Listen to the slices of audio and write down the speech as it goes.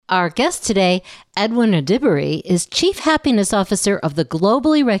Our guest today, Edwin Edebiri, is Chief Happiness Officer of the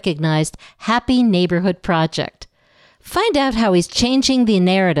globally recognized Happy Neighborhood Project. Find out how he's changing the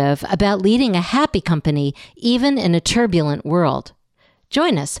narrative about leading a happy company, even in a turbulent world.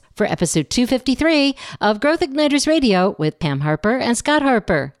 Join us for episode 253 of Growth Igniters Radio with Pam Harper and Scott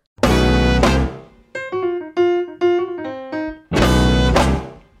Harper.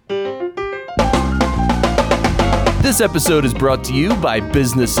 This episode is brought to you by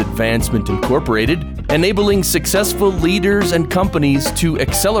Business Advancement Incorporated, enabling successful leaders and companies to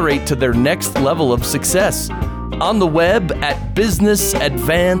accelerate to their next level of success. On the web at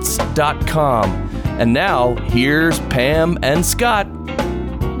businessadvance.com. And now, here's Pam and Scott.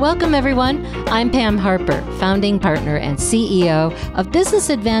 Welcome, everyone. I'm Pam Harper, founding partner and CEO of Business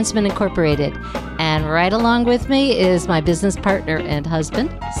Advancement Incorporated. And right along with me is my business partner and husband,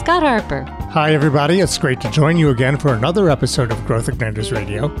 Scott Harper. Hi, everybody. It's great to join you again for another episode of Growth Igniters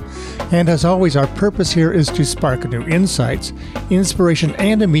Radio. And as always, our purpose here is to spark new insights, inspiration,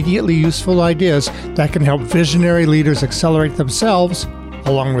 and immediately useful ideas that can help visionary leaders accelerate themselves,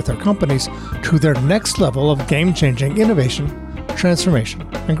 along with their companies, to their next level of game-changing innovation, transformation,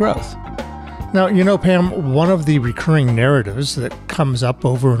 and growth. Now, you know, Pam, one of the recurring narratives that comes up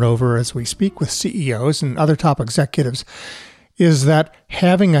over and over as we speak with CEOs and other top executives is that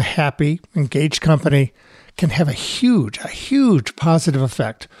having a happy, engaged company can have a huge positive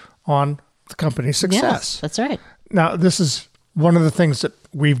effect on the company's success. Yes, that's right. Now, this is one of the things that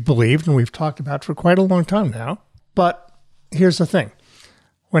we've believed and we've talked about for quite a long time now. But here's the thing.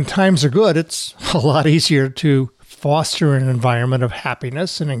 When times are good, it's a lot easier to foster an environment of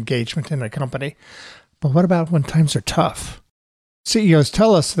happiness and engagement in a company. But what about when times are tough? CEOs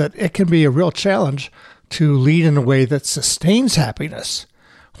tell us that it can be a real challenge to lead in a way that sustains happiness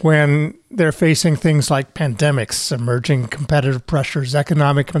when they're facing things like pandemics, emerging competitive pressures,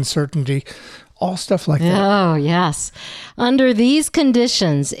 economic uncertainty, all stuff like that. Oh, yes. Under these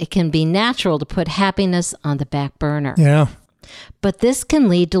conditions, it can be natural to put happiness on the back burner. Yeah. But this can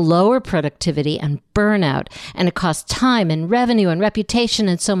lead to lower productivity and burnout, and it costs time and revenue and reputation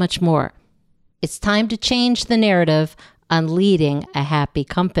and so much more. It's time to change the narrative on leading a happy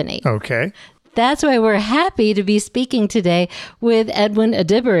company. Okay. That's why we're happy to be speaking today with Edwin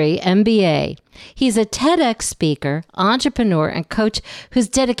Edebiri, MBA. He's a TEDx speaker, entrepreneur, and coach who's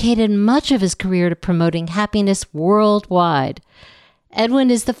dedicated much of his career to promoting happiness worldwide.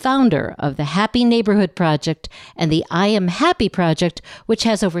 Edwin is the founder of the Happy Neighborhood Project and the I Am Happy Project, which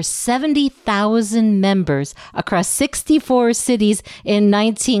has over 70,000 members across 64 cities in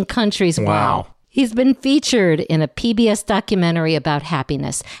 19 countries. Wow. He's been featured in a PBS documentary about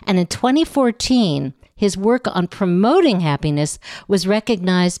happiness, and in 2014, his work on promoting happiness was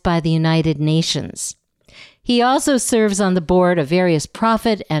recognized by the United Nations. He also serves on the board of various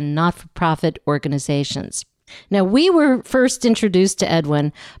profit and not-for-profit organizations. Now, we were first introduced to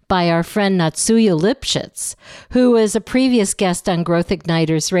Edwin by our friend Natsuya Lipschitz, who was a previous guest on Growth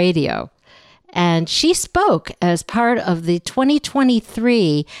Igniters Radio. And she spoke as part of the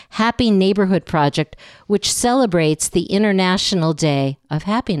 2023 Happy Neighborhood Project, which celebrates the International Day of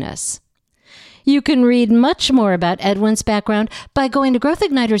Happiness. You can read much more about Edwin's background by going to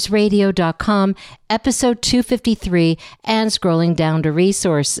growthignitersradio.com, episode 253, and scrolling down to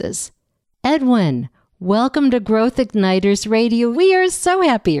resources. Edwin, welcome to Growth Igniters Radio. We are so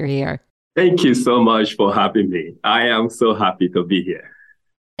happy you're here. Thank you so much for having me. I am so happy to be here.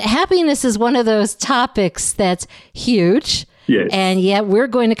 Happiness is one of those topics that's huge. Yes. And yet we're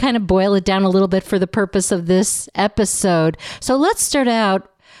going to kind of boil it down a little bit for the purpose of this episode. So let's start out.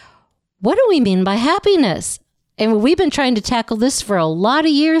 What do we mean by happiness? And we've been trying to tackle this for a lot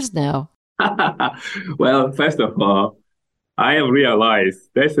of years now. Well, first of all, I have realized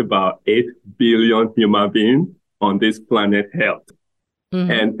there's about 8 billion human beings on this planet Earth.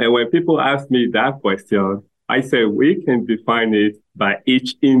 Mm-hmm. And when people ask me that question, I say we can define it by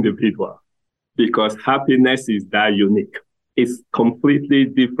each individual because happiness is that unique. It's completely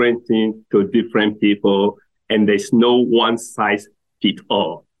different thing to different people, and there's no one size fit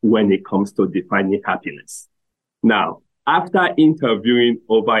all when it comes to defining happiness. Now, after interviewing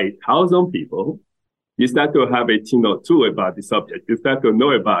over 1,000 people, you start to have a thing or two about the subject. You start to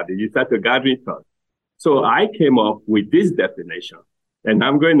know about it. You start to gather thoughts. So I came up with this definition, and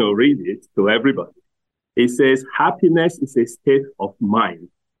I'm going to read it to everybody. It says, happiness is a state of mind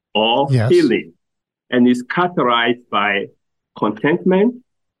or feeling, and is characterized by contentment,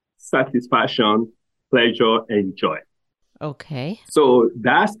 satisfaction, pleasure, and joy. Okay. So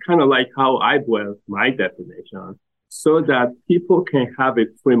that's kind of like how I boil my definition so that people can have a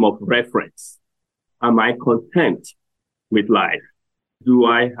frame of reference. Am I content with life? Do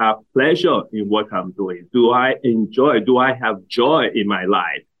I have pleasure in what I'm doing? Do I enjoy? Do I have joy in my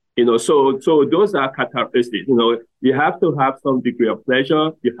life? So those are characteristics. You have to have some degree of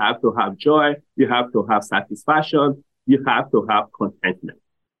pleasure. You have to have joy. You have to have satisfaction. You have to have contentment.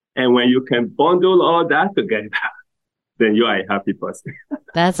 And when you can bundle all that together, then you are a happy person.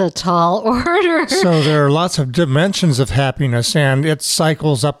 That's a tall order. So there are lots of dimensions of happiness, and it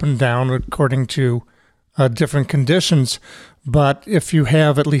cycles up and down according to different conditions. But if you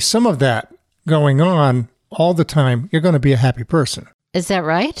have at least some of that going on all the time, you're going to be a happy person. Is that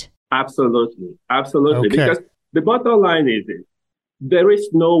right? Absolutely. Absolutely. Okay. Because the bottom line is this. There is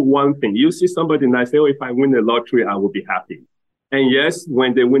no one thing. You see somebody and I say, if I win the lottery, I will be happy. And yes,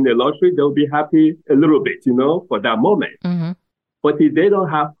 when they win the lottery, they'll be happy a little bit, for that moment. Mm-hmm. But if they don't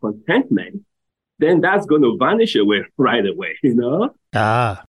have contentment, then that's going to vanish away right away,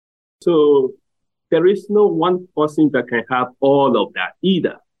 Ah. So there is no one person that can have all of that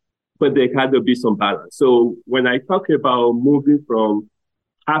either, but there had to be some balance. So when I talk about moving from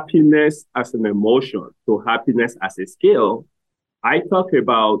happiness as an emotion to happiness as a skill, I talk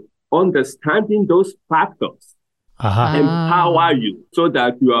about understanding those factors empower you so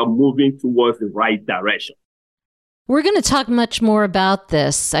that you are moving towards the right direction. We're going to talk much more about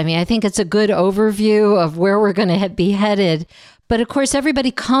this. I mean, I think it's a good overview of where we're going to be headed. But of course,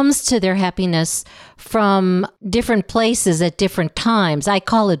 everybody comes to their happiness from different places at different times. I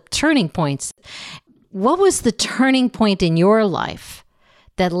call it turning points. What was the turning point in your life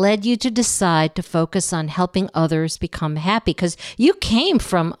that led you to decide to focus on helping others become happy? Because you came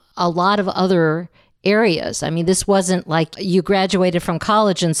from a lot of other areas. I mean, this wasn't like you graduated from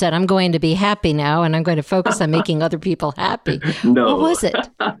college and said, I'm going to be happy now and I'm going to focus on making other people happy. No. What was it?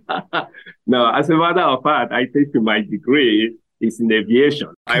 No, as a matter of fact, I think my degree is in aviation.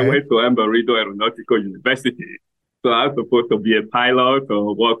 Okay. I went to Edebiri Aeronautical University. So I was supposed to be a pilot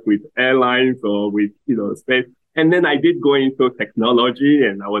or work with airlines or with, space. And then I did go into technology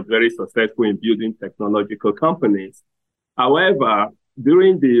and I was very successful in building technological companies. However,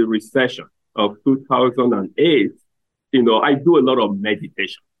 during the recession of 2008, I do a lot of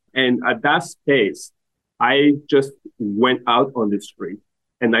meditation. And at that space, I just went out on the street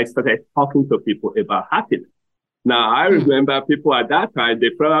and I started talking to people about happiness. Now, I remember people at that time, they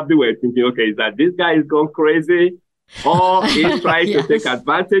probably were thinking, okay, is that this guy is going crazy or he's trying to take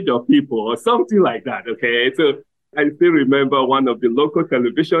advantage of people or something like that, okay? So I still remember one of the local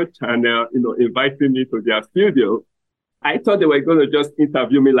television channel, inviting me to their studio. I thought they were going to just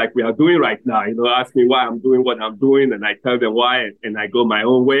interview me like we are doing right now, ask me why I'm doing what I'm doing. And I tell them why, and I go my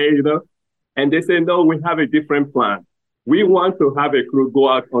own way, And they say, no, we have a different plan. We want to have a crew go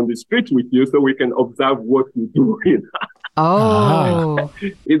out on the street with you so we can observe what you do. Oh.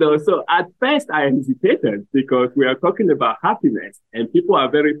 So at first I hesitated because we are talking about happiness and people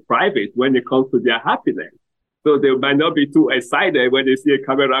are very private when it comes to their happiness. So they might not be too excited when they see a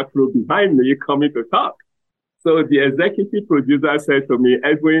camera crew behind me coming to talk. So the executive producer said to me,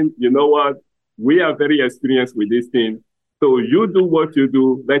 Edwin, you know what? We are very experienced with this thing. So you do what you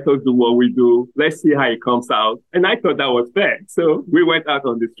do. Let us do what we do. Let's see how it comes out. And I thought that was fair. So we went out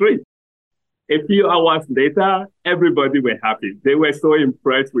on the street. A few hours later, everybody were happy. They were so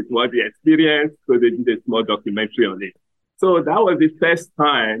impressed with what they experienced. So they did a small documentary on it. So that was the first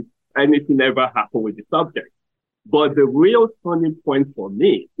time anything ever happened with the subject. But the real turning point for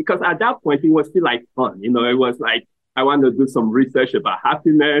me, because at that point, it was still like fun. It was like, I want to do some research about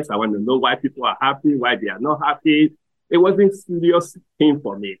happiness. I want to know why people are happy, why they are not happy. It wasn't serious thing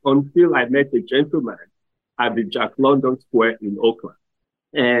for me until I met a gentleman at the Jack London Square in Oakland.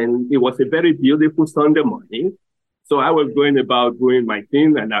 And it was a very beautiful Sunday morning. So I was going about doing my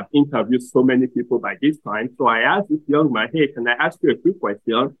thing and I've interviewed so many people by this time. So I asked this young man, hey, can I ask you a quick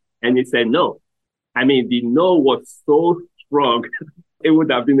question? And he said, no. I mean, the no was so strong. It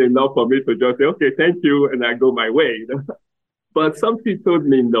would have been enough for me to just say, okay, thank you. And I go my way. But something told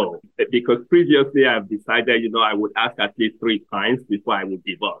me no, because previously I've decided, I would ask at least 3 times before I would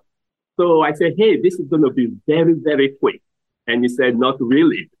give up. So I said, hey, this is going to be very, very quick. And he said, not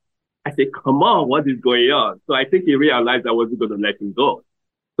really. I said, come on, what is going on? So I think he realized I wasn't going to let him go.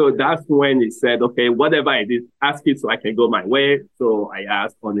 So that's when he said, okay, whatever it is, ask it so I can go my way. So I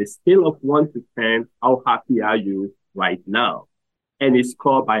asked, on a scale of 1 to 10, how happy are you right now? And he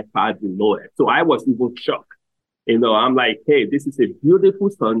scored by far the lowest. So I was even shocked. I'm like, hey, this is a beautiful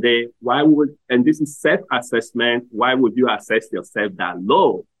Sunday. And this is self-assessment. Why would you assess yourself that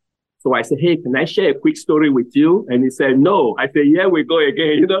low? So I said, hey, can I share a quick story with you? And he said, no. I said, yeah, we go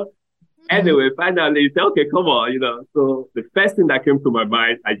again, Anyway, finally, he said, okay, come on, So the first thing that came to my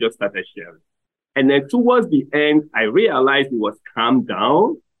mind, I just started sharing. And then towards the end, I realized it was calmed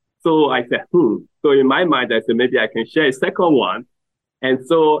down. So I said, So in my mind, I said, maybe I can share a second one. And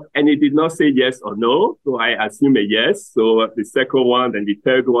it did not say yes or no. So I assumed a yes. So the second one, then the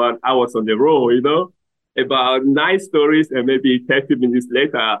third one, I was on the roll, about 9 stories. And maybe 30 minutes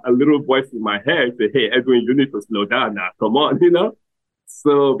later, a little voice in my head said, hey, Edwin, you need to slow down now. Come on,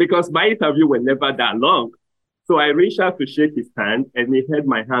 So because my interview was never that long. So I reached out to shake his hand and he held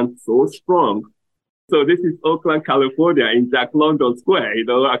my hand so strong. So this is Oakland, California in Jack London Square,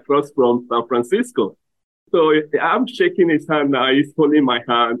 across from San Francisco. So I'm shaking his hand now. He's holding my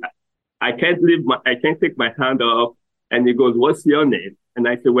hand. I can't take my hand off. And he goes, what's your name? And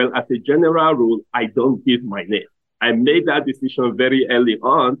I said, well, as a general rule, I don't give my name. I made that decision very early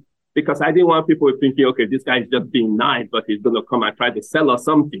on because I didn't want people thinking, okay, this guy is just being nice, but he's going to come and try to sell us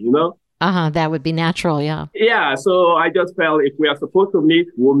something, That would be natural, yeah. Yeah, so I just felt if we are supposed to meet,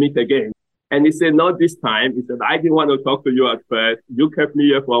 we'll meet again. And he said, not this time. He said, I didn't want to talk to you at first. You kept me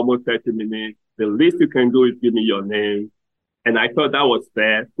here for almost 30 minutes. The least you can do is give me your name. And I thought that was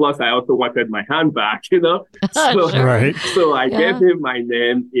fair. Plus, I also wanted my hand back, So, Right. So I gave him my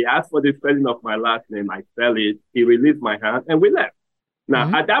name. He asked for the spelling of my last name. I spelled it. He released my hand and we left.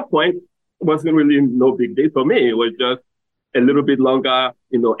 Now, at that point, it wasn't really no big deal for me. It was just a little bit longer,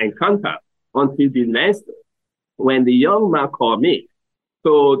 encounter until the next day when the young man called me.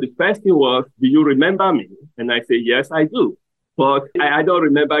 So the first thing was, do you remember me? And I said, yes, I do. But I don't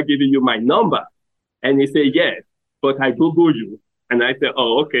remember giving you my number. And he said, yes, but I Googled you. And I said,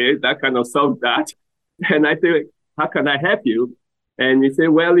 oh, okay, that kind of solves that. And I said, how can I help you? And he said,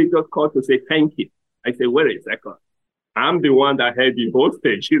 well, he just called to say thank you. I said, wait a second. I'm the one that had the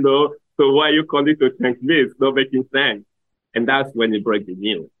hostage, So why are you calling to thank me? It's not making sense. And that's when he broke the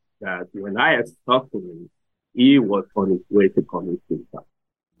news that when I had talked to him, he was on his way to commit suicide.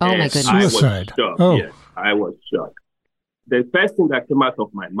 Oh, my goodness. Suicide. I was shocked. Oh. Yes, I was shocked. The first thing that came out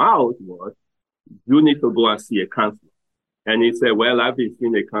of my mouth was, you need to go and see a counselor. And he said, well, I've been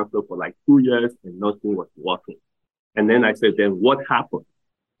seeing a counselor for like 2 years and nothing was working. And then I said, then what happened?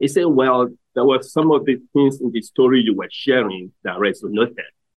 He said, well, there were some of the things in the story you were sharing that resonated.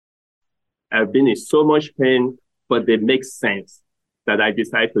 I've been in so much pain, but they make sense that I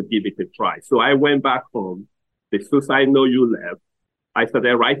decided to give it a try. So I went back home. The suicide note you left, I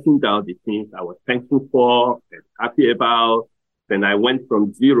started writing down the things I was thankful for and happy about. Then I went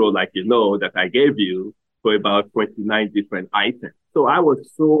from 0, like that I gave you, to about 29 different items. So I was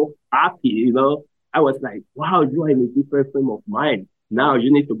so happy, I was like, wow, you are in a different frame of mind. Now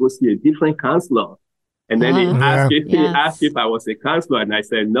you need to go see a different counselor. And then he asked if I was a counselor, and I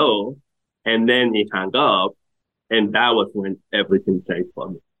said no. And then he hung up, and that was when everything changed for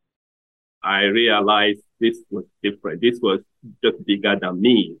me. I realized this was different. This was just bigger than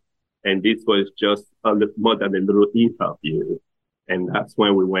me. And this was just a little more than a little interview. And that's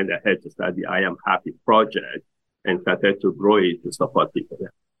when we went ahead to start the I Am Happy project and started to grow it to support people.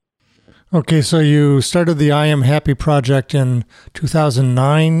 Okay, so you started the I Am Happy project in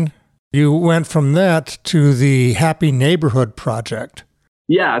 2009. You went from that to the Happy Neighborhood project.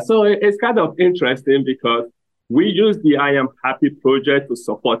 Yeah, so it's kind of interesting because we use the I Am Happy project to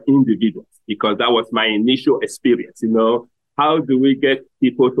support individuals because that was my initial experience. How do we get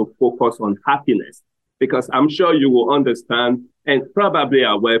people to focus on happiness? Because I'm sure you will understand and probably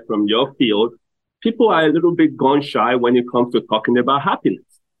aware from your field, people are a little bit gun shy when it comes to talking about happiness.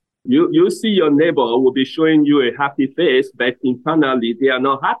 You see your neighbor will be showing you a happy face, but internally they are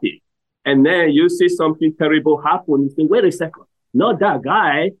not happy. And then you see something terrible happen. You think, wait a second, not that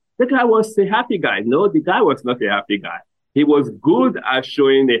guy. The guy was a happy guy. No, the guy was not a happy guy. He was good at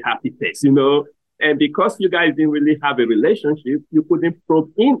showing a happy face, And because you guys didn't really have a relationship, you couldn't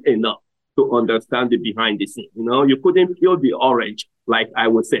probe in enough to understand the behind the scene. You couldn't peel the orange, like I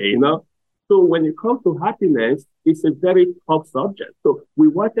would say, So when it comes to happiness, it's a very tough subject. So we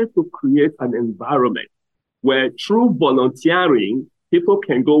wanted to create an environment where through volunteering, people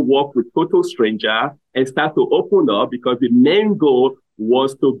can go work with total stranger and start to open up because the main goal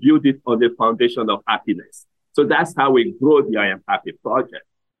was to build it on the foundation of happiness. So that's how we grow the I Am Happy project.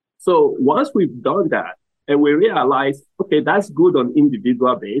 So once we've done that and we realize, okay, that's good on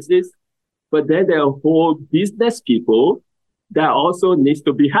individual basis, but then there are whole business people that also needs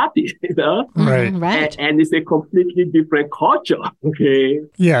to be happy, Right. Right. And it's a completely different culture, okay?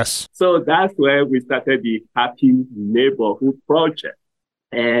 Yes. So that's where we started the Happy Neighborhood Project.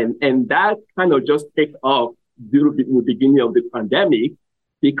 And that kind of just took off during the beginning of the pandemic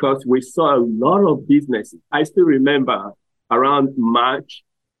because we saw a lot of businesses. I still remember around March,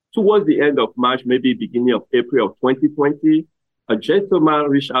 towards the end of March, maybe beginning of April of 2020, a gentleman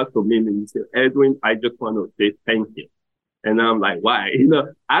reached out to me and he said, Edwin, I just want to say thank you. And I'm like, why?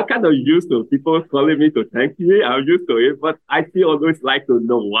 I kind of used to people calling me to thank me. I'm used to it, but I still always like to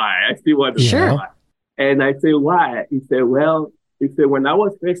know why. I still want to know why. And I say, why? He said, when I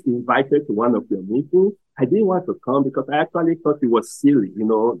was first invited to one of your meetings, I didn't want to come because I actually thought it was silly,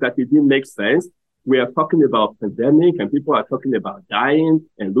 that it didn't make sense. We are talking about pandemic and people are talking about dying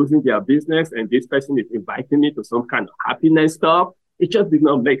and losing their business. And this person is inviting me to some kind of happiness stuff. It just did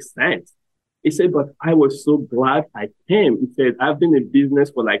not make sense. He said, but I was so glad I came. He said, I've been in business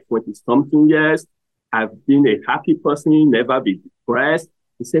for like 20 something years. I've been a happy person, never been depressed.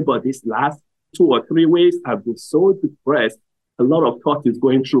 He said, but this last 2 or 3 weeks, I've been so depressed. A lot of thought is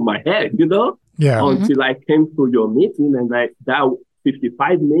going through my head, until I came to your meeting and that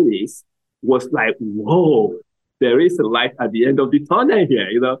 55 minutes was like, whoa, there is a light at the end of the tunnel here,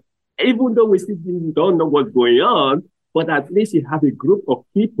 even though we still don't know what's going on, but at least you have a group of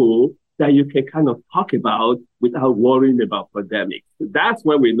people that you can kind of talk about without worrying about pandemic. So that's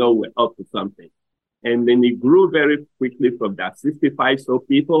when we know we're up to something. And then it grew very quickly from that 65 so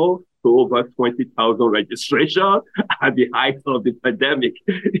people to over 20,000 registration at the height of the pandemic.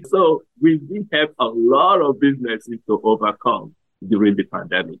 So we did have a lot of businesses to overcome during the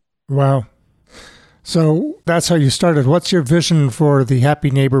pandemic. Wow. So that's how you started. What's your vision for the Happy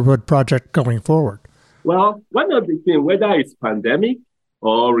Neighborhood Project going forward? Well, one of the things, whether it's pandemic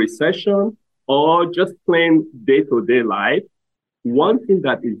or recession or just plain day-to-day life, one thing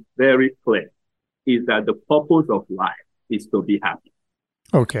that is very clear is that the purpose of life is to be happy.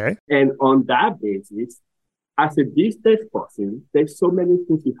 Okay. And on that basis, as a business person, there's so many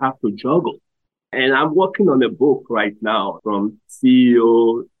things you have to juggle. And I'm working on a book right now from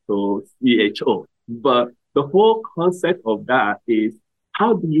CEO to CHO. But the whole concept of that is,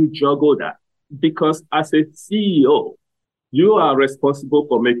 how do you juggle that? Because as a CEO, you are responsible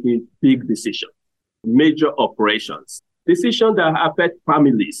for making big decisions, major operations, decisions that affect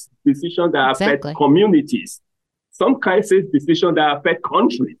families, decisions that affect communities, some cases, decisions that affect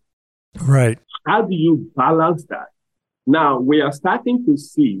countries. Right. How do you balance that? Now, we are starting to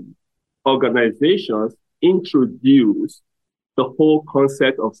see organizations introduce the whole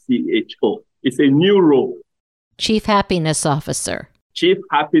concept of CHO. It's a new role. Chief Happiness Officer. Chief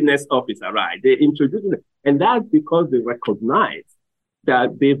Happiness Officer, right. They introduced it. And that's because they recognize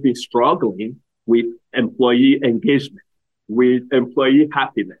that they've been struggling with employee engagement, with employee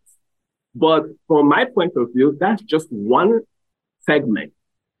happiness. But from my point of view, that's just one segment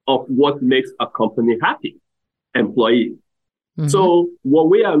of what makes a company happy, employees. Mm-hmm. So what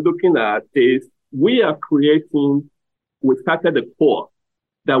we are looking at is we started a core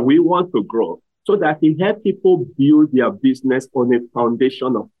that we want to grow so that it helps people build their business on a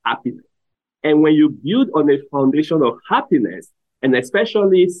foundation of happiness. And when you build on a foundation of happiness, and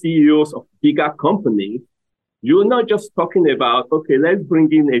especially CEOs of bigger companies, you're not just talking about, okay, let's bring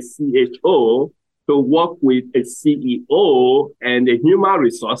in a CHO to work with a CEO and the human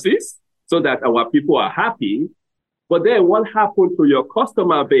resources so that our people are happy. But then what happened to your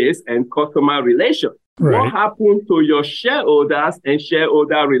customer base and customer relations? Right. What happened to your shareholders and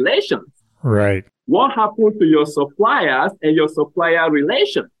shareholder relations? Right. What happened to your suppliers and your supplier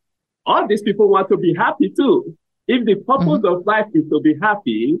relations? All these people want to be happy too. If the purpose of life is to be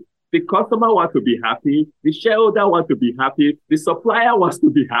happy, the customer wants to be happy, the shareholder wants to be happy, the supplier wants to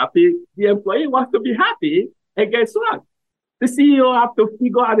be happy, the employee wants to be happy. And guess what? The CEO has to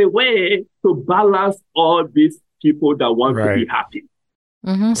figure out a way to balance all these people that want to be happy.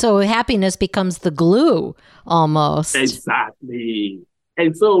 Mm-hmm. So happiness becomes the glue almost. Exactly.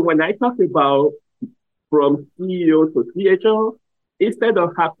 And so when I talk about from CEO to CHO, instead of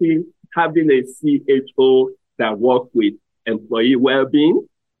having a CHO that works with employee well-being,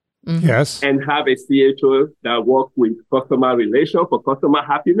 yes, and have a CHO that works with customer relation for customer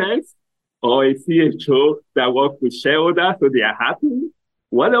happiness, or a CHO that works with shareholders so they are happy,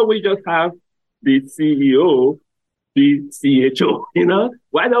 why don't we just have the CEO be CHO?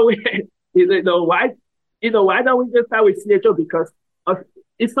 Why don't we? Why don't we just start with CHO? Because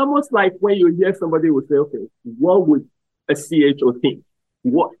it's almost like when you hear somebody would say, okay, what would a CHO think?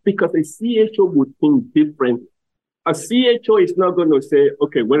 Because a CHO would think differently. A CHO is not going to say,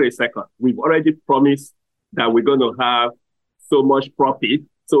 okay, wait a second. We've already promised that we're going to have so much profit,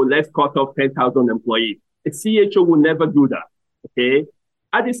 so let's cut off 10,000 employees. A CHO will never do that, okay?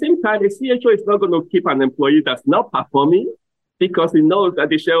 At the same time, a CHO is not going to keep an employee that's not performing because he knows that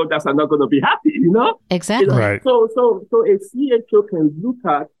the shareholders are not going to be happy, Exactly. Right. So a CHO can look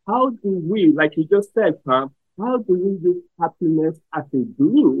at how do we, like you just said, Pam, how do we use happiness as a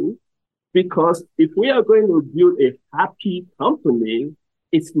glue Because if we are going to build a happy company,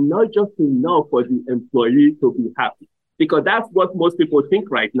 it's not just enough for the employee to be happy. Because that's what most people think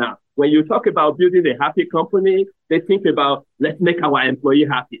right now. When you talk about building a happy company, they think about, let's make our employee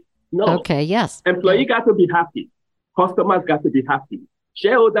happy. No. Okay, yes. Employee got to be happy. Customers got to be happy.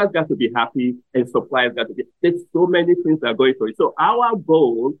 Shareholders got to be happy. And suppliers got to be. There's so many things that are going through it. So our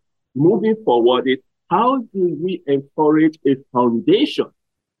goal moving forward is, how do we encourage a foundation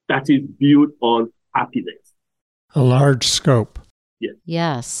that is built on happiness? A large scope. Yes.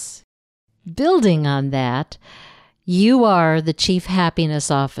 Yes. Building on that, you are the Chief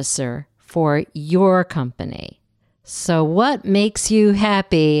Happiness Officer for your company. So what makes you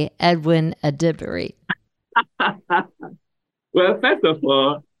happy, Edwin Edebiri? Well, first of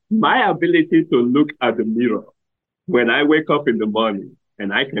all, my ability to look at the mirror when I wake up in the morning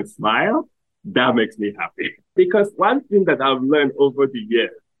and I can smile, that makes me happy. Because one thing that I've learned over the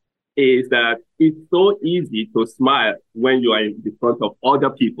years is that it's so easy to smile when you are in the front of other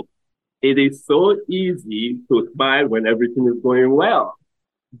people. It is so easy to smile when everything is going well.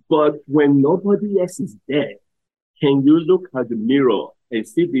 But when nobody else is there, can you look at the mirror and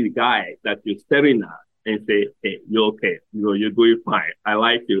see the guy that you're staring at and say, hey, you're okay. You're doing fine. I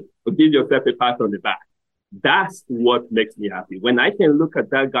like you. So give yourself a pat on the back. That's what makes me happy. When I can look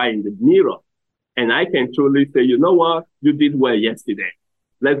at that guy in the mirror and I can truly say, you know what? You did well yesterday.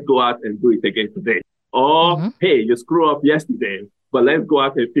 Let's go out and do it again today. Or, hey, you screwed up yesterday, but let's go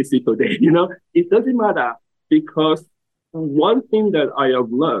out and fix it today. It doesn't matter, because one thing that I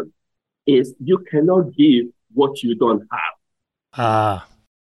have learned is you cannot give what you don't have.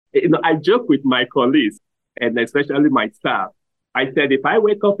 I joke with my colleagues, and especially my staff. I said, if I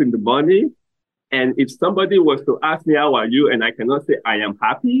wake up in the morning and if somebody was to ask me, how are you? And I cannot say I am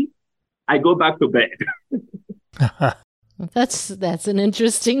happy, I go back to bed. That's an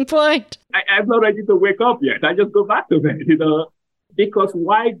interesting point. I'm not ready to wake up yet. I just go back to bed, because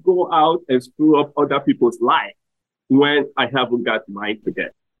why go out and screw up other people's life when I haven't got mine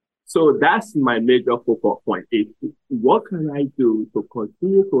together? So that's my major focal point. Is what can I do to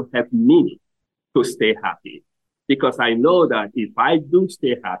continue to help me to stay happy? Because I know that if I do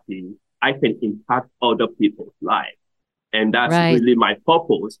stay happy, I can impact other people's lives. And that's really my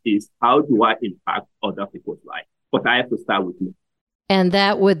purpose, is how do I impact other people's lives? But I have to start with me. And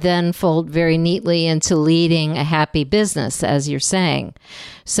that would then fold very neatly into leading a happy business, as you're saying.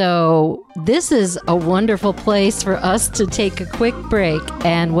 So this is a wonderful place for us to take a quick break.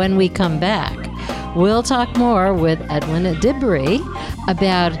 And when we come back, we'll talk more with Edwin Edebiri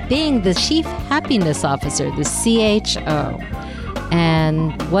about being the Chief Happiness Officer, the CHO,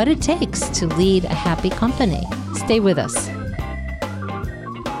 and what it takes to lead a happy company. Stay with us.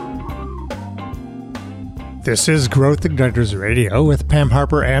 This is Growth Igniters Radio with Pam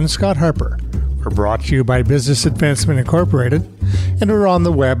Harper and Scott Harper. We're brought to you by Business Advancement Incorporated, and we're on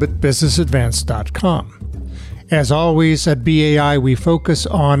the web at businessadvance.com. As always, at BAI, we focus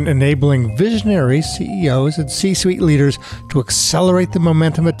on enabling visionary CEOs and C-suite leaders to accelerate the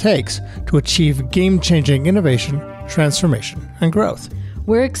momentum it takes to achieve game-changing innovation, transformation, and growth.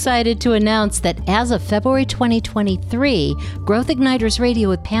 We're excited to announce that as of February 2023, Growth Igniters Radio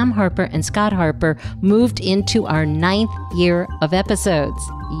with Pam Harper and Scott Harper moved into our 9th year of episodes.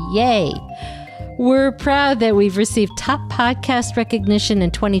 Yay! We're proud that we've received top podcast recognition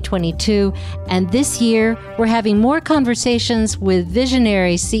in 2022, and this year we're having more conversations with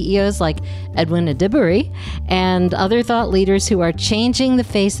visionary CEOs like Edwin Edebiri and other thought leaders who are changing the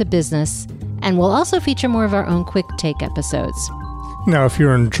face of business, and we'll also feature more of our own quick take episodes. Now, if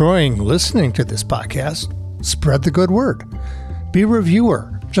you're enjoying listening to this podcast, spread the good word. Be a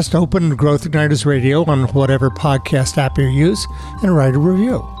reviewer. Just open Growth Igniters Radio on whatever podcast app you use and write a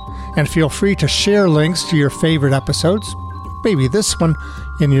review. And feel free to share links to your favorite episodes, maybe this one,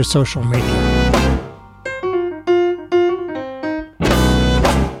 in your social media.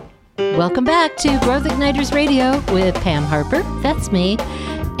 Welcome back to Growth Igniters Radio with Pam Harper, that's me,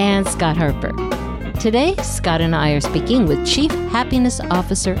 and Scott Harper. Today, Scott and I are speaking with Chief Happiness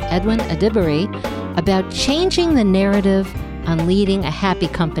Officer Edwin Edebiri about changing the narrative on leading a happy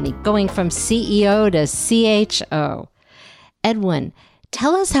company, going from CEO to CHO. Edwin,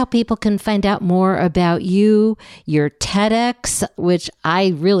 tell us how people can find out more about you, your TEDx, which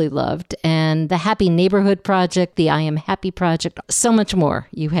I really loved, and the Happy Neighborhood Project, the I Am Happy Project, so much more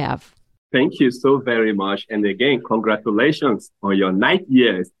you have. Thank you so very much. And again, congratulations on your 9th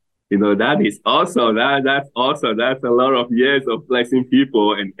years. That is awesome. That's awesome. That's a lot of years of blessing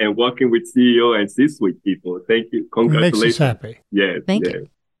people and working with CEO and C-suite people. Thank you. Congratulations. Makes us happy. Yes. Thank you.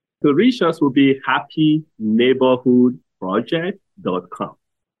 To reach us will be happyneighborhoodproject.com.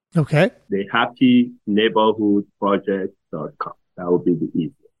 Okay. The happyneighborhoodproject.com. That would be the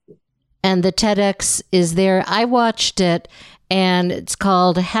easiest. And the TEDx is there. I watched it, and it's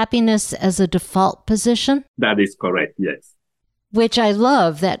called Happiness as a Default Position. That is correct, yes. Which I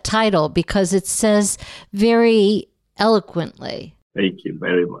love that title because it says very eloquently. Thank you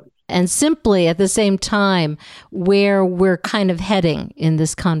very much. And simply at the same time where we're kind of heading in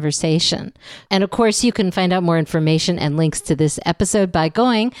this conversation. And of course, you can find out more information and links to this episode by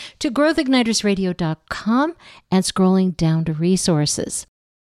going to growthignitersradio.com and scrolling down to resources.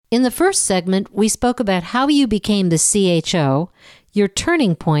 In the first segment, we spoke about how you became the CHO, your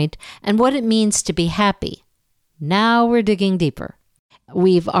turning point, and what it means to be happy. Now we're digging deeper.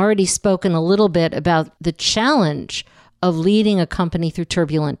 We've already spoken a little bit about the challenge of leading a company through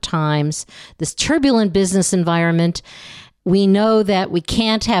turbulent times, this turbulent business environment. We know that we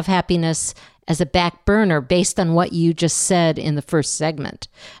can't have happiness as a back burner based on what you just said in the first segment.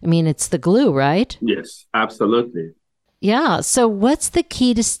 I mean, it's the glue, right? Yes, absolutely. Yeah. So what's the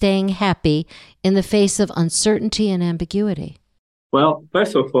key to staying happy in the face of uncertainty and ambiguity? Well,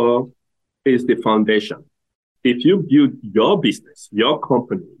 first of all, is the foundation. If you build your business, your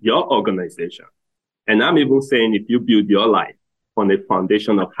company, your organization, and I'm even saying if you build your life on a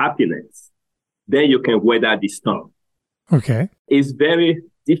foundation of happiness, then you can weather the storm. Okay. It's very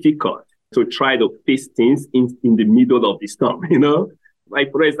difficult to try to fix things in the middle of the storm,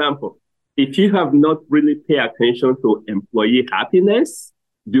 Like, for example, if you have not really paid attention to employee happiness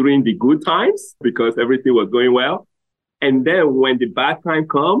during the good times because everything was going well, and then when the bad time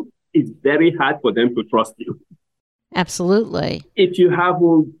comes, it's very hard for them to trust you. Absolutely. If you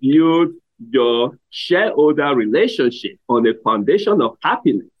haven't built your shareholder relationship on a foundation of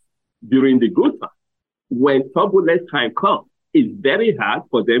happiness during the good time, when turbulent time comes, it's very hard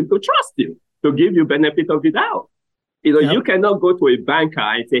for them to trust you, to give you benefit of the doubt. You cannot go to a banker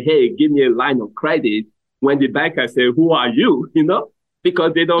and say, hey, give me a line of credit when the banker says, who are you?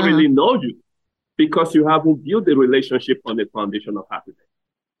 Because they don't really know you, because you haven't built a relationship on the foundation of happiness.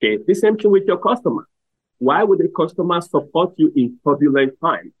 Okay, the same thing with your customer. Why would a customer support you in turbulent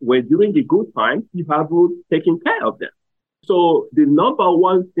times when during the good times you haven't taken care of them? So the number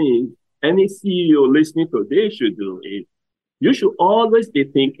one thing any CEO listening to this should do is you should always be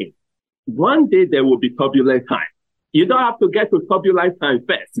thinking, one day there will be turbulent time. You don't have to get to turbulent time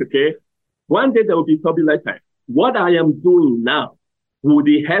first, okay? One day there will be turbulent time. What I am doing now, would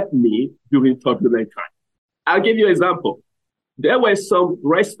it help me during turbulent time? I'll give you an example. There were some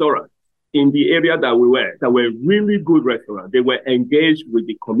restaurants in the area that we were, that were really good restaurants. They were engaged with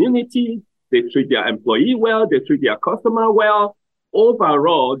the community. They treat their employee well. They treat their customer well.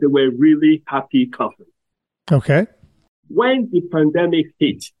 Overall, they were really happy company. Okay. When the pandemic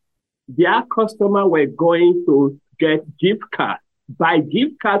hit, their customers were going to get gift cards, buy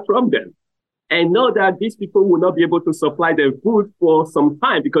gift cards from them, and know that these people will not be able to supply them food for some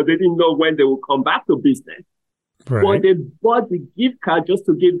time because they didn't know when they will come back to business. Right. But they bought the gift card just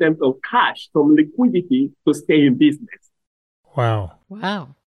to give them some cash, some liquidity to stay in business. Wow.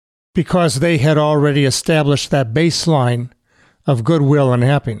 Wow. Because they had already established that baseline of goodwill and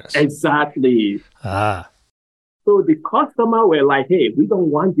happiness. Exactly. So the customer were like, hey, we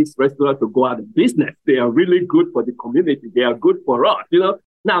don't want this restaurant to go out of business. They are really good for the community. They are good for us,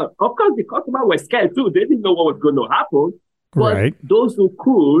 Now, of course, the customer were scared too. They didn't know what was going to happen. But those who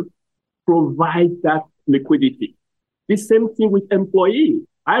could provide that liquidity. The same thing with employees.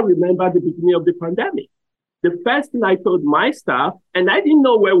 I remember the beginning of the pandemic. The first thing I told my staff, and I didn't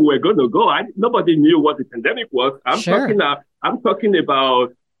know where we were going to go. Nobody knew what the pandemic was. I'm talking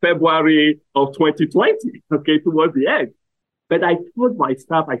about February of 2020, okay, towards the end. But I told my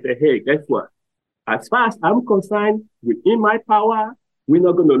staff, I said, hey, guess what? As far as I'm concerned, within my power, we're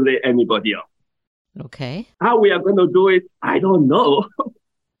not going to lay anybody off. Okay. How we are going to do it, I don't know.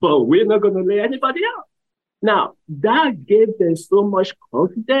 But we're not going to lay anybody off. Now, that gave them so much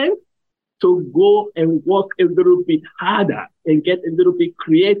confidence to go and work a little bit harder and get a little bit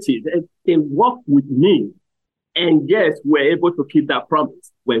creative. And they worked with me. And yes, we're able to keep that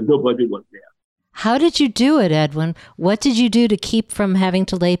promise when nobody was there. How did you do it, Edwin? What did you do to keep from having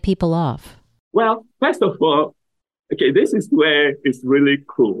to lay people off? Well, first of all, okay, this is where it's really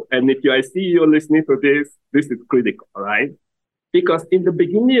cool. And if you're a CEO listening to this is critical, right? Because in the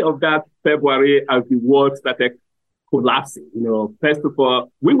beginning of that February, as the world started collapsing, first of all,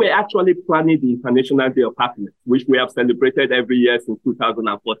 we were actually planning the International Day of Happiness, which we have celebrated every year since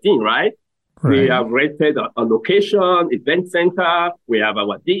 2014, right? We have rented a location, event center. We have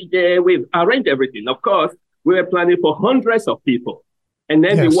our DJ. We've arranged everything. Of course, we were planning for hundreds of people. And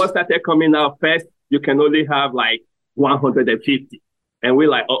then the word started coming out first. You can only have like 150. And we're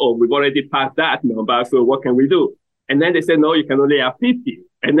like, we've already passed that number. So what can we do? And then they said, no, you can only have 50.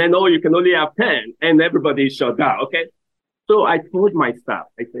 And then, no, you can only have 10. And everybody is shut down. Okay. So I told my staff,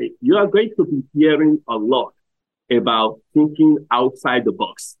 I say, you are going to be hearing a lot about thinking outside the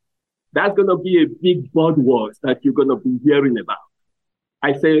box. That's going to be a big buzzword that you're going to be hearing about.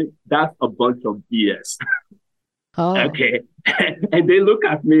 I say, that's a bunch of BS. Oh. Okay. And they look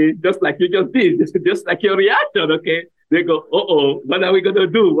at me just like you just did, just like your reaction. Okay. They go, what are we going to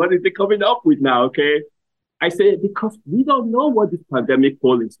do? What is it coming up with now? Okay. I say, because we don't know what this pandemic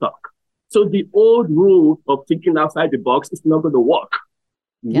holds in stock. So the old rule of thinking outside the box is not going to work.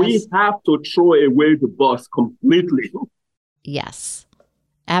 Yes. We have to throw away the box completely. Yes,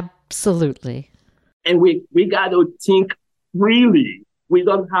 absolutely. And we got to think freely. We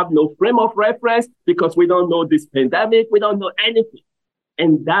don't have no frame of reference because we don't know this pandemic. We don't know anything.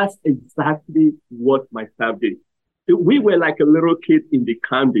 And that's exactly what my staff did. We were like a little kid in the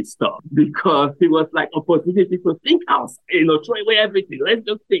candy store because it was like opportunity to think outside, throw away everything. Let's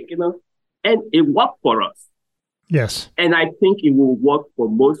just think, and it worked for us. Yes. And I think it will work for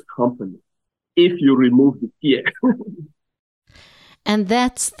most companies if you remove the fear. And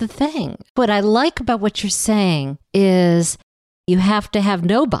that's the thing. What I like about what you're saying is you have to have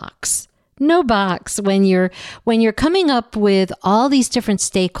no box when you're coming up with all these different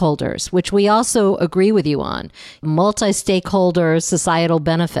stakeholders, which we also agree with you on, multi-stakeholder societal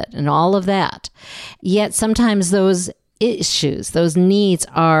benefit and all of that. Yet sometimes those issues, those needs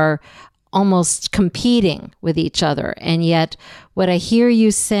are almost competing with each other. And yet what I hear you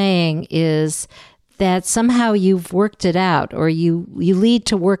saying is that somehow you've worked it out, or you lead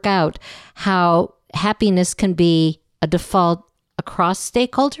to work out how happiness can be a default across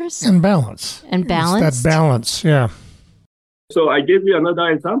stakeholders? And balance. And balance. It's that balance, yeah. So I gave you another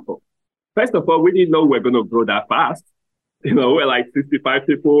example. First of all, we didn't know we're going to grow that fast. We're like 65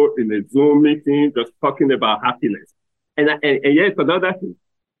 people in a Zoom meeting just talking about happiness. And yet another thing.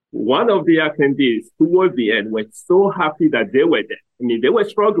 One of the attendees towards the end were so happy that they were there. I mean, they were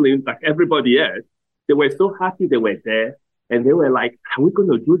struggling like everybody else. They were so happy they were there. And they were like, are we going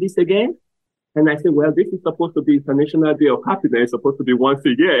to do this again? And I said, well, this is supposed to be International Day of Happiness, supposed to be once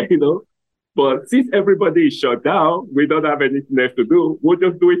a year, But since everybody is shut down, we don't have anything else to do. We'll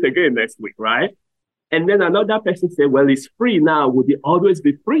just do it again next week, right? And then another person said, well, it's free now. Would it always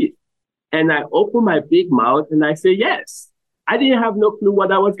be free? And I opened my big mouth and I say, yes. I didn't have no clue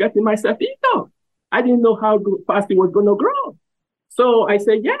what I was getting myself into. I didn't know how fast it was going to grow. So I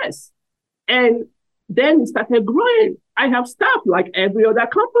said, yes. And then it started growing. I have staff like every other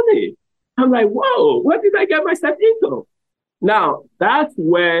company. I'm like, whoa, what did I get myself into? Now, that's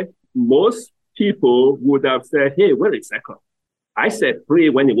where most people would have said, hey, wait a second. I said free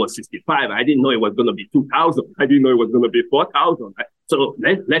when it was 65. I didn't know it was going to be 2,000. I didn't know it was going to be 4,000. So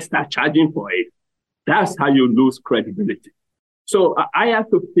let's start charging for it. That's how you lose credibility. So I have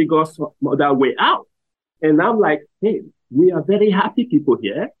to figure some other way out. And I'm like, hey, we are very happy people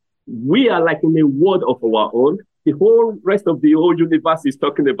here. We are like in a world of our own. The whole rest of the whole universe is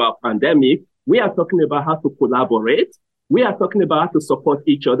talking about pandemic. We are talking about how to collaborate. We are talking about how to support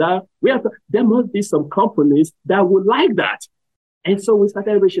each other. There must be some companies that would like that. And so we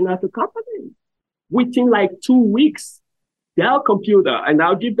started reaching out to companies. Within like 2 weeks, Dell Computer, and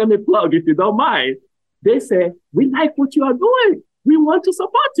I'll give them a plug if you don't mind. They say, we like what you are doing. We want to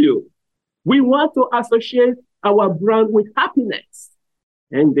support you. We want to associate our brand with happiness.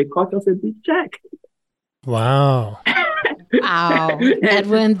 And they cut us a big check. Wow. Wow.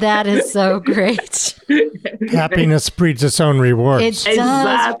 Edwin, that is so great. Happiness breeds its own rewards. It does.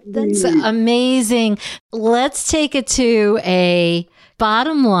 Exactly. That's amazing. Let's take it to a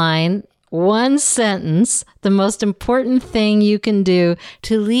bottom line. One sentence, the most important thing you can do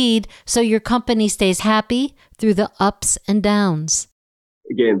to lead so your company stays happy through the ups and downs.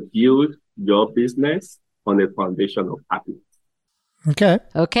 Again, build your business on a foundation of happiness.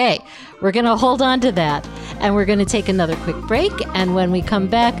 Okay. We're going to hold on to that. And we're going to take another quick break. And when we come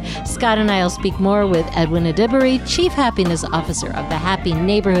back, Scott and I will speak more with Edwin Edebiri, Chief Happiness Officer of the Happy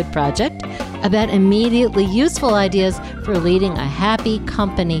Neighborhood Project, about immediately useful ideas for leading a happy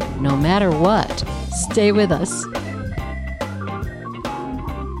company no matter what. Stay with us.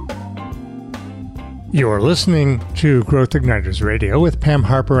 You are listening to Growth Igniters Radio with Pam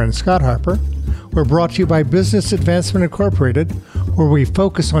Harper and Scott Harper. We're brought to you by Business Advancement Incorporated, where we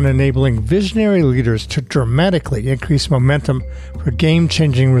focus on enabling visionary leaders to dramatically increase momentum for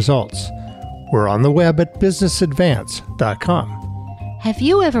game-changing results. We're on the web at businessadvance.com. Have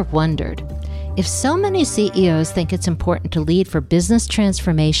you ever wondered if so many CEOs think it's important to lead for business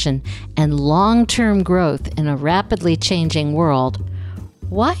transformation and long-term growth in a rapidly changing world,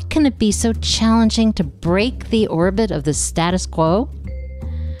 Why can it be so challenging to break the orbit of the status quo?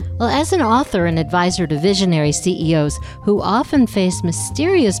 Well, as an author and advisor to visionary CEOs who often face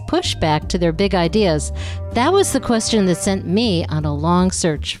mysterious pushback to their big ideas, that was the question that sent me on a long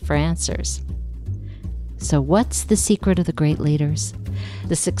search for answers. So what's the secret of the great leaders?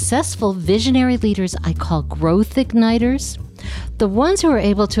 The successful visionary leaders I call growth igniters, the ones who are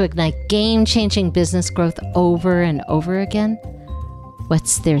able to ignite game-changing business growth over and over again.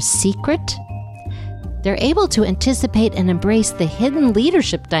 What's their secret? They're able to anticipate and embrace the hidden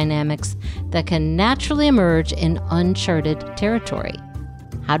leadership dynamics that can naturally emerge in uncharted territory.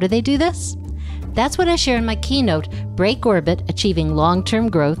 How do they do this? That's what I share in my keynote, Break Orbit, Achieving Long-Term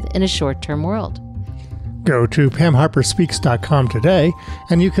Growth in a Short-Term World. Go to PamHarperSpeaks.com today,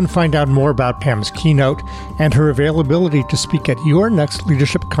 and you can find out more about Pam's keynote and her availability to speak at your next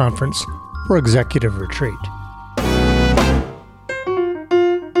leadership conference or executive retreat.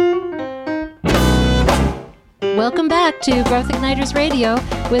 Welcome back to Growth Igniters Radio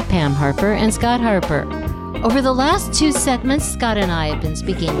with Pam Harper and Scott Harper. Over the last 2 segments, Scott and I have been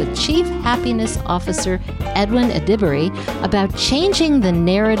speaking with Chief Happiness Officer Edwin Edebiri about changing the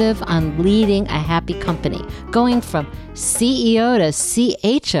narrative on leading a happy company, going from CEO to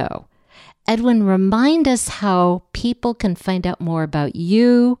CHO. Edwin, remind us how people can find out more about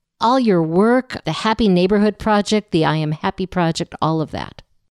you, all your work, the Happy Neighborhood Project, the I Am Happy Project, all of that.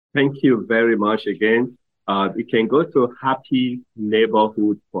 Thank you very much again. You can go to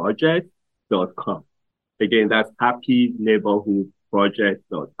happyneighborhoodproject.com. Again, that's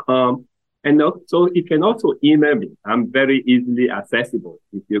happyneighborhoodproject.com. And also, you can also email me. I'm very easily accessible.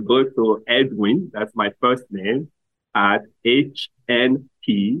 If you go to Edwin, that's my first name, at hnpabc.com.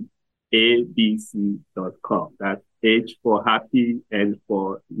 That's H for happy, N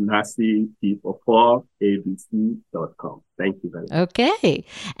for Nancy, P for Paul, abc.com. Thank you very much. Okay.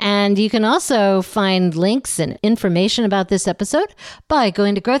 And you can also find links and information about this episode by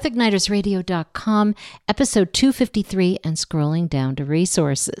going to growthignitersradio.com, episode 253, and scrolling down to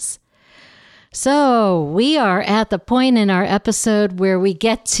resources. So we are at the point in our episode where we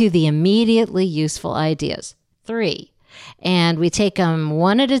get to the immediately useful ideas. 3. And we take them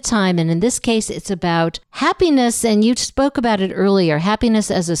one at a time. And in this case, it's about happiness. And you spoke about it earlier, happiness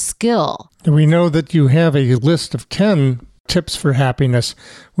as a skill. We know that you have a list of 10 tips for happiness.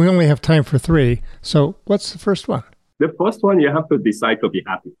 We only have time for 3. So what's the first one? The first one, you have to decide to be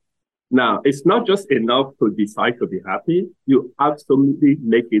happy. Now, it's not just enough to decide to be happy. You absolutely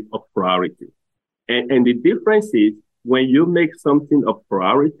make it a priority. And the difference is when you make something a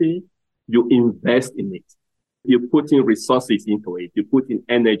priority, you invest in it. You put in resources into it. You put in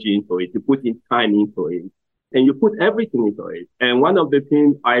energy into it. You put in time into it. And you put everything into it. And one of the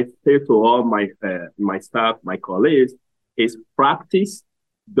things I say to all my staff, my colleagues, is practice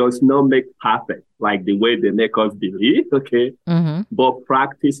does not make perfect, like the way they make us believe, okay? Mm-hmm. But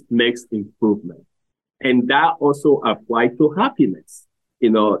practice makes improvement. And that also applies to happiness.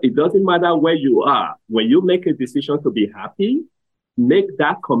 You know, it doesn't matter where you are. When you make a decision to be happy, make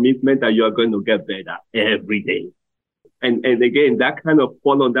that commitment that you are going to get better every day. And again, that kind of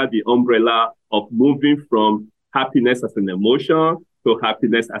fall under the umbrella of moving from happiness as an emotion to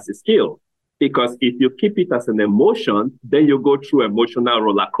happiness as a skill. Because if you keep it as an emotion, then you go through emotional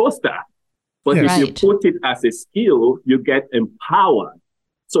roller coaster. But if you put it as a skill, you get empowered.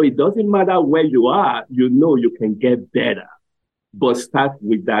 So it doesn't matter where you are, you know you can get better. But start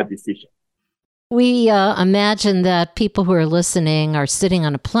with that decision. We imagine that people who are listening are sitting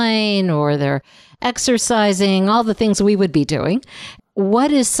on a plane or they're exercising, all the things we would be doing.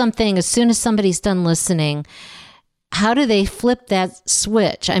 What is something, as soon as somebody's done listening, how do they flip that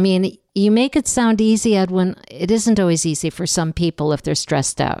switch? I mean, you make it sound easy, Edwin. It isn't always easy for some people if they're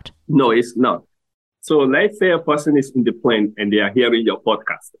stressed out. No, it's not. So let's say a person is in the plane and they are hearing your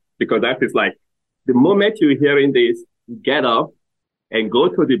podcast, because that is like the moment you're hearing this, get up and go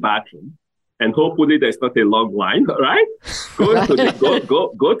to the bathroom. And hopefully there's not a long line, right? Go to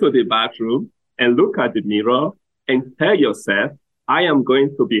the bathroom and look at the mirror and tell yourself, I am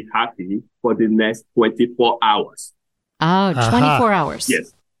going to be happy for the next 24 hours. Oh, 24 hours.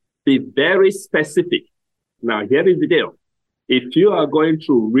 Yes. Be very specific. Now, here is the deal. If you are going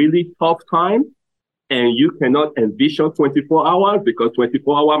through really tough time and you cannot envision 24 hours because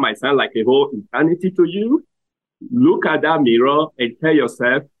 24 hours might sound like a whole eternity to you, look at that mirror and tell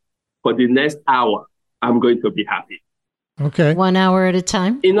yourself, for the next hour, I'm going to be happy. Okay. 1 hour at a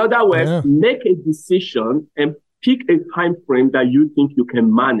time. In other words, make a decision and pick a time frame that you think you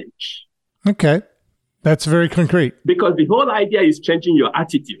can manage. Okay. That's very concrete. Because the whole idea is changing your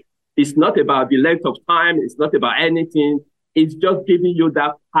attitude. It's not about the length of time. It's not about anything. It's just giving you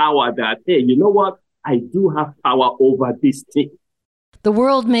that power that, hey, you know what? I do have power over this thing. The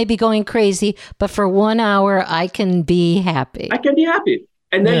world may be going crazy, but for 1 hour, I can be happy. I can be happy.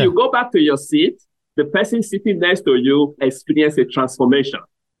 And then you go back to your seat. The person sitting next to you experience a transformation.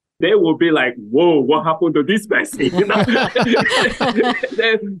 They will be like, whoa, what happened to this person? You know?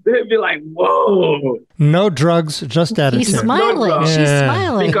 They'll be like, whoa. No drugs, just attitude. He's smiling. No She's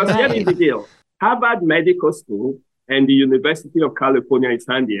smiling. Because here is the deal. Harvard Medical School and the University of California in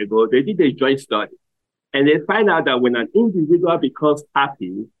San Diego, they did a joint study. And they find out that when an individual becomes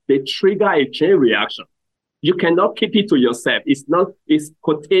happy, they trigger a chain reaction. You cannot keep it to yourself. It's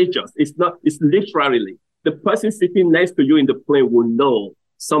contagious. It's literally. The person sitting next to you in the plane will know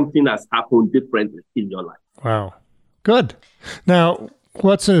something has happened differently in your life. Wow. Good. Now,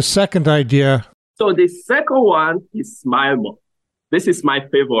 what's a second idea? So the second one is smile more. This is my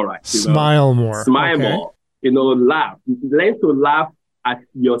favorite. Smile more. Smile more. Laugh. Learn to laugh at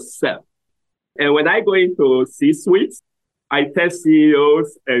yourself. And when I go into C-suites, I tell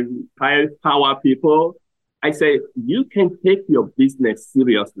CEOs and high power people, I say, you can take your business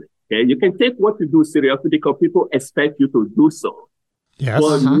seriously. Okay? You can take what you do seriously because people expect you to do so. Yes.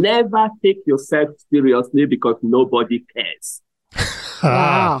 But never take yourself seriously because nobody cares.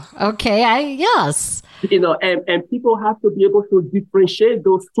 Wow. Okay. Yes. And people have to be able to differentiate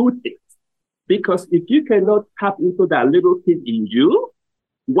those two things. Because if you cannot tap into that little kid in you,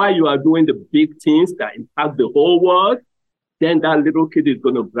 while you are doing the big things that impact the whole world, then that little kid is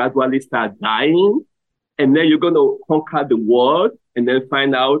going to gradually start dying. And then you're going to conquer the world and then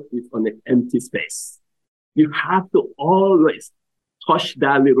find out it's on an empty space. You have to always touch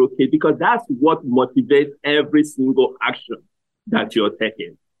that little kid because that's what motivates every single action that you're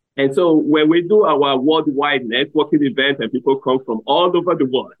taking. And so when we do our worldwide networking event and people come from all over the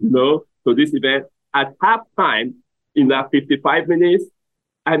world, to this event, at halftime, in that 55 minutes,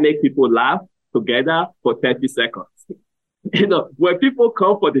 I make people laugh together for 30 seconds. When people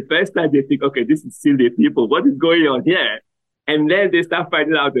come for the first time, they think, okay, this is silly people. What is going on here? And then they start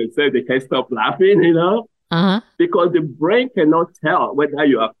finding out themselves they can't stop laughing, because the brain cannot tell whether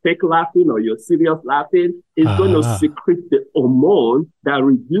you are fake laughing or you're serious laughing. It's going to secrete the hormone that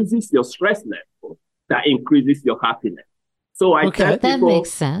reduces your stress level, that increases your happiness. So I tell people,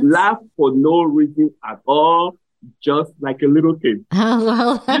 laugh for no reason at all, just like a little kid.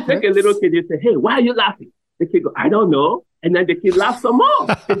 You take a little kid, you say, hey, why are you laughing? The kid goes, I don't know. And then the kid laughs some more.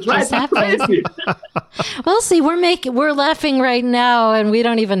 It drives you crazy. Well, see, we're laughing right now and we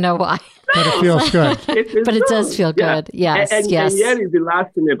don't even know why. But it feels good. But it does feel good. Yes, yes. And here is the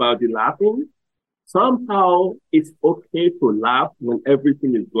last thing about the laughing. Somehow it's okay to laugh when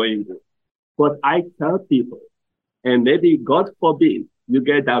everything is going good. But I tell people, and maybe God forbid, you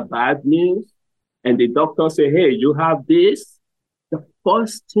get that bad news and the doctor say, hey, you have this. The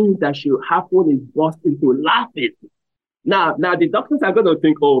first thing that should happen is burst into laughing. Now the doctors are going to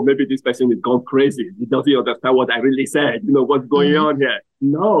think, oh, maybe this person is gone crazy. He doesn't understand what I really said. What's going on here?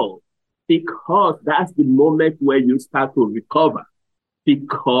 No, because that's the moment where you start to recover.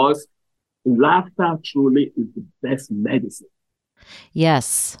 Because laughter truly is the best medicine.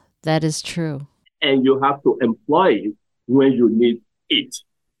 Yes, that is true. And you have to employ it when you need it.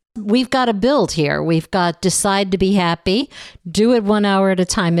 We've got to build here. We've got decide to be happy. Do it 1 hour at a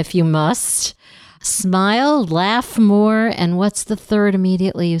time if you must. Smile, laugh more. And what's the third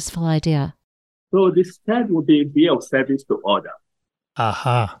immediately useful idea? So the third would be of service to others.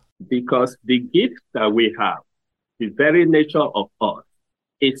 Because the gift that we have, the very nature of us,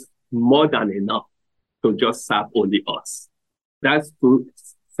 is more than enough to just serve only us. That's too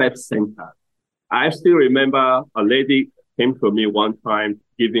self-centered. I still remember a lady came to me one time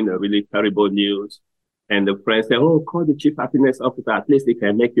giving a really terrible news. And the friend said, oh, call the chief happiness officer. At least he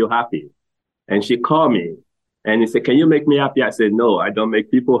can make you happy. And she called me and he said, can you make me happy? I said, no, I don't make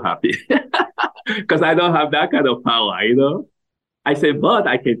people happy because I don't have that kind of power, I said, but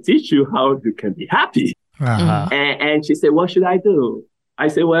I can teach you how you can be happy. And she said, what should I do? I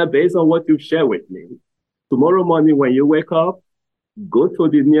said, well, based on what you've shared with me, tomorrow morning when you wake up, go to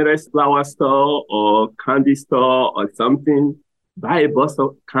the nearest flower store or candy store or something, buy a box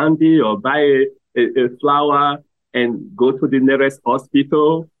of candy or buy a flower and go to the nearest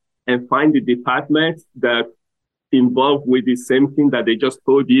hospital and find the department that involved with the same thing that they just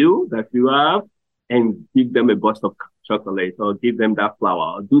told you that you have and give them a box of chocolate or give them that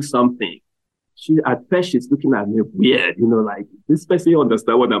flower or do something. At first she's looking at me weird, like this person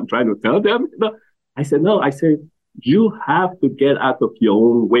understand what I'm trying to tell them. I said, no, you have to get out of your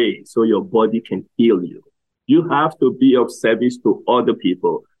own way so your body can heal you. You have to be of service to other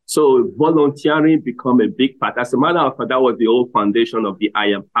people So volunteering become a big part. As a matter of fact, that was the whole foundation of the I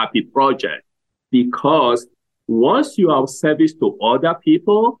Am Happy project, because once you are of service to other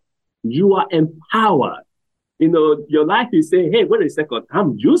people, you are empowered. You know, your life is saying, hey, wait a second,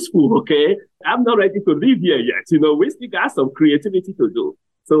 I'm useful, okay? I'm not ready to live here yet. You know, we still got some creativity to do.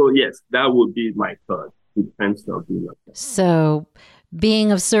 So yes, that would be my thought in terms of being okay. So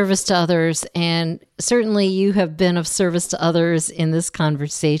being of service to others, and certainly you have been of service to others in this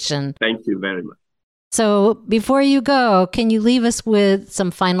conversation. Thank you very much. So before you go, can you leave us with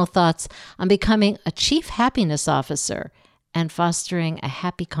some final thoughts on becoming a chief happiness officer and fostering a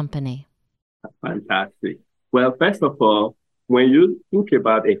happy company? Fantastic. Well, first of all, when you think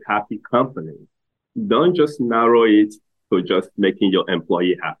about a happy company, don't just narrow it to just making your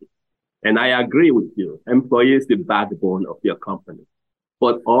employee happy. And I agree with you. Employee is the backbone of your company.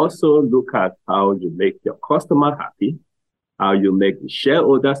 But also look at how you make your customer happy, how you make the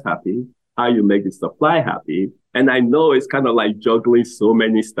shareholders happy, how you make the supply happy. And I know it's kind of like juggling so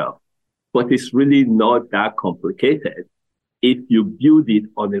many stuff, but it's really not that complicated if you build it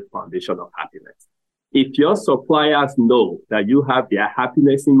on a foundation of happiness. If your suppliers know that you have their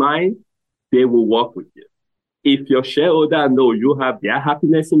happiness in mind, they will work with you. If your shareholders know you have their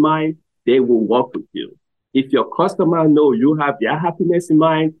happiness in mind, they will work with you. If your customers know you have their happiness in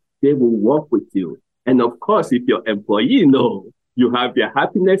mind, they will work with you. And of course, if your employees know you have their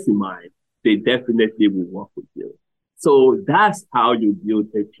happiness in mind, they definitely will work with you. So that's how you build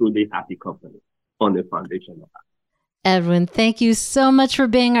a truly happy company, on the foundation of happiness. Edwin, thank you so much for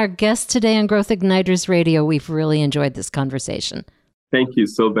being our guest today on Growth Igniters Radio. We've really enjoyed this conversation. Thank you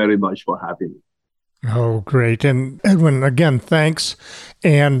so very much for having me. Oh, great. And Edwin, again, thanks.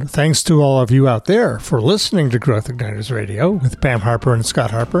 And thanks to all of you out there for listening to Growth Igniters Radio with Pam Harper and Scott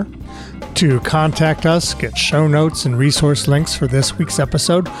Harper. To contact us, get show notes and resource links for this week's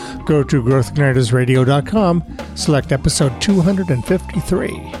episode, go to growthignitersradio.com, select episode 253.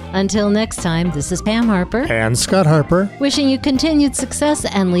 Until next time, this is Pam Harper And Scott Harper. wishing you continued success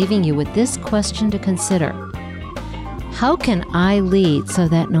and leaving you with this question to consider. How can I lead so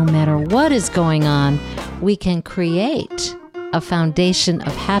that no matter what is going on, we can create a foundation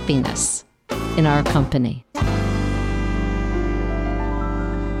of happiness in our company?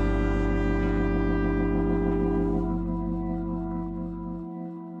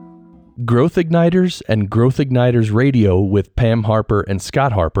 Growth Igniters and Growth Igniters Radio with Pam Harper and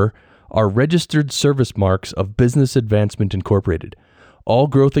Scott Harper are registered service marks of Business Advancement Incorporated. All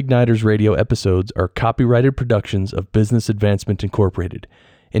Growth Igniters Radio episodes are copyrighted productions of Business Advancement Incorporated,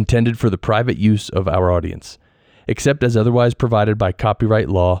 intended for the private use of our audience. Except as otherwise provided by copyright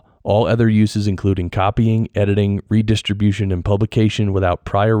law, all other uses including copying, editing, redistribution, and publication without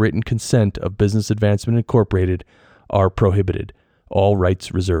prior written consent of Business Advancement Incorporated are prohibited. All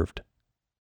rights reserved.